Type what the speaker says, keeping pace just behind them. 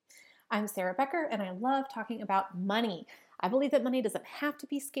I'm Sarah Becker, and I love talking about money. I believe that money doesn't have to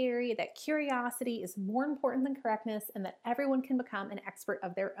be scary, that curiosity is more important than correctness, and that everyone can become an expert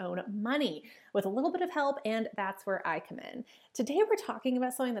of their own money with a little bit of help, and that's where I come in. Today, we're talking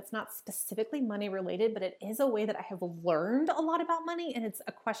about something that's not specifically money related, but it is a way that I have learned a lot about money, and it's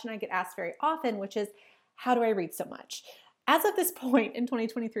a question I get asked very often, which is, how do I read so much? As of this point in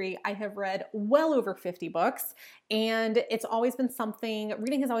 2023, I have read well over 50 books, and it's always been something,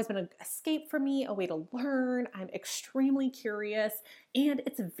 reading has always been an escape for me, a way to learn. I'm extremely curious, and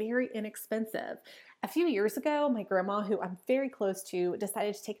it's very inexpensive. A few years ago, my grandma, who I'm very close to,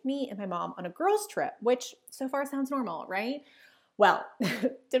 decided to take me and my mom on a girls' trip, which so far sounds normal, right? Well,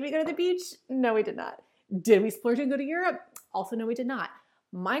 did we go to the beach? No, we did not. Did we splurge and go to Europe? Also, no, we did not.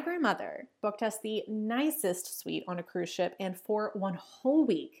 My grandmother booked us the nicest suite on a cruise ship, and for one whole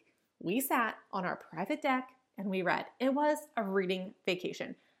week, we sat on our private deck and we read. It was a reading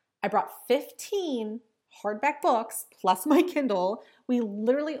vacation. I brought 15 hardback books plus my Kindle. We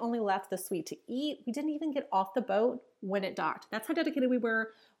literally only left the suite to eat. We didn't even get off the boat when it docked. That's how dedicated we were.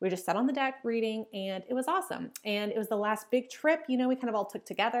 We just sat on the deck reading, and it was awesome. And it was the last big trip, we kind of all took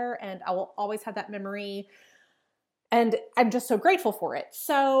together, and I will always have that memory. And I'm just so grateful for it.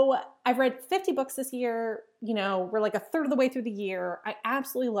 So I've read 50 books this year. We're like a third of the way through the year. I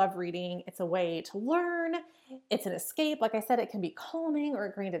absolutely love reading. It's a way to learn. It's an escape. Like I said, it can be calming or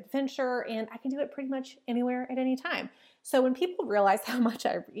a great adventure, and I can do it pretty much anywhere at any time. So when people realize how much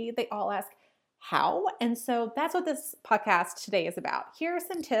I read, they all ask, how? And so that's what this podcast today is about. Here are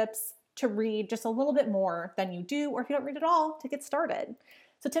some tips to read just a little bit more than you do, or if you don't read at all, to get started.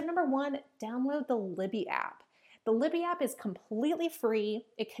 So tip number 1, download the Libby app. The Libby app is completely free.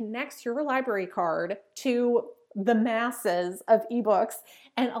 It connects your library card to the masses of ebooks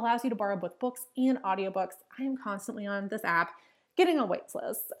and allows you to borrow both books and audiobooks. I am constantly on this app, getting on wait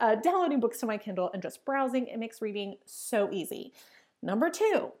lists, downloading books to my Kindle, and just browsing. It makes reading so easy. Number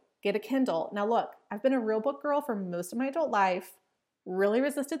 2, get a Kindle. Now look, I've been a real book girl for most of my adult life, really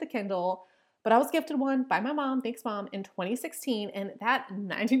resisted the Kindle, but I was gifted one by my mom, thanks mom, in 2016, and that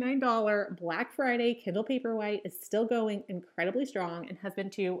 $99 Black Friday Kindle Paperwhite is still going incredibly strong and has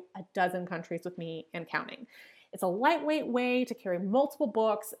been to a dozen countries with me and counting. It's a lightweight way to carry multiple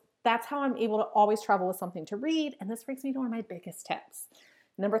books. That's how I'm able to always travel with something to read, and this brings me to one of my biggest tips.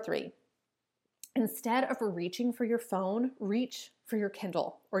 Number 3, instead of reaching for your phone, reach for your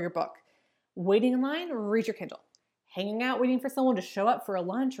Kindle or your book. Waiting in line, read your Kindle. Hanging out, waiting for someone to show up for a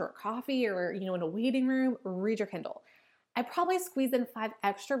lunch or a coffee or, in a waiting room, read your Kindle. I probably squeeze in 5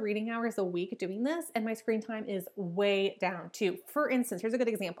 extra reading hours a week doing this, and my screen time is way down too. For instance, here's a good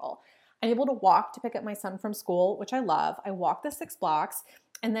example. I'm able to walk to pick up my son from school, which I love. I walk the 6 blocks,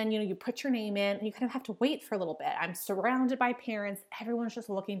 and then, you put your name in, and you kind of have to wait for a little bit. I'm surrounded by parents. Everyone's just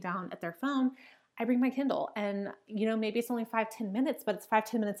looking down at their phone. I bring my Kindle, and, maybe it's only 5-10 minutes, but it's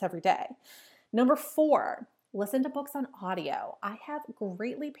 5-10 minutes every day. Number 4, listen to books on audio. I have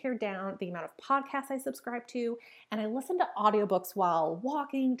greatly pared down the amount of podcasts I subscribe to, and I listen to audiobooks while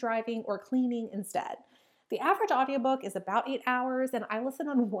walking, driving, or cleaning instead. The average audiobook is about 8 hours, and I listen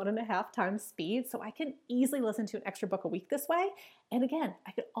on 1.5 times speed, so I can easily listen to an extra book a week this way. And again,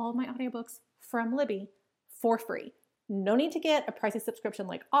 I get all my audiobooks from Libby for free. No need to get a pricey subscription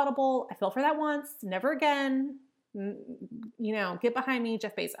like Audible. I fell for that once, never again. Get behind me,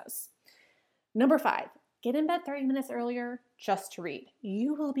 Jeff Bezos. Number 5, get in bed 30 minutes earlier just to read.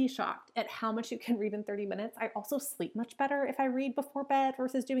 You will be shocked at how much you can read in 30 minutes. I also sleep much better if I read before bed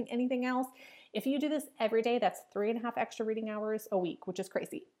versus doing anything else. If you do this every day, that's 3.5 extra reading hours a week, which is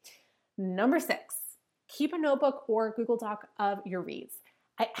crazy. Number 6, keep a notebook or Google Doc of your reads.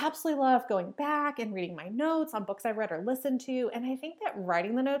 I absolutely love going back and reading my notes on books I read or listened to, and I think that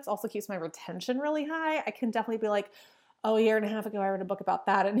writing the notes also keeps my retention really high. I can definitely be like, oh, a year and a half ago, I read a book about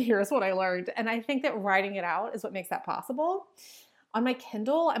that, and here's what I learned. And I think that writing it out is what makes that possible. On my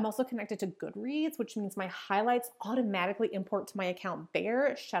Kindle, I'm also connected to Goodreads, which means my highlights automatically import to my account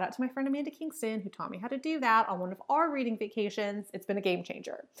there. Shout out to my friend Amanda Kingston, who taught me how to do that on one of our reading vacations. It's been a game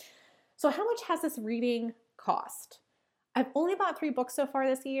changer. So how much has this reading cost? I've only bought 3 books so far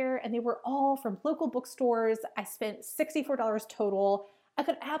this year, and they were all from local bookstores. I spent $64 total. I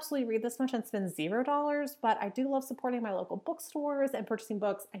could absolutely read this much and spend $0, but I do love supporting my local bookstores and purchasing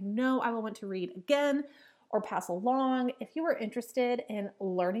books I know I will want to read again or pass along. If you are interested in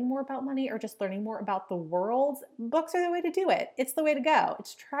learning more about money or just learning more about the world, books are the way to do it. It's the way to go.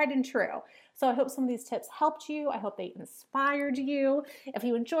 It's tried and true. So I hope some of these tips helped you. I hope they inspired you. If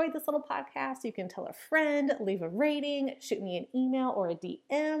you enjoyed this little podcast, you can tell a friend, leave a rating, shoot me an email or a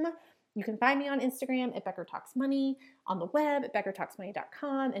DM. You can find me on Instagram at Becker Talks Money, on the web at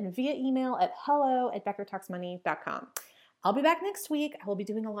beckertalksmoney.com, and via email at hello@beckertalksmoney.com. I'll be back next week. I will be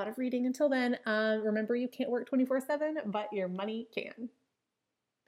doing a lot of reading until then. Remember, you can't work 24/7, but your money can.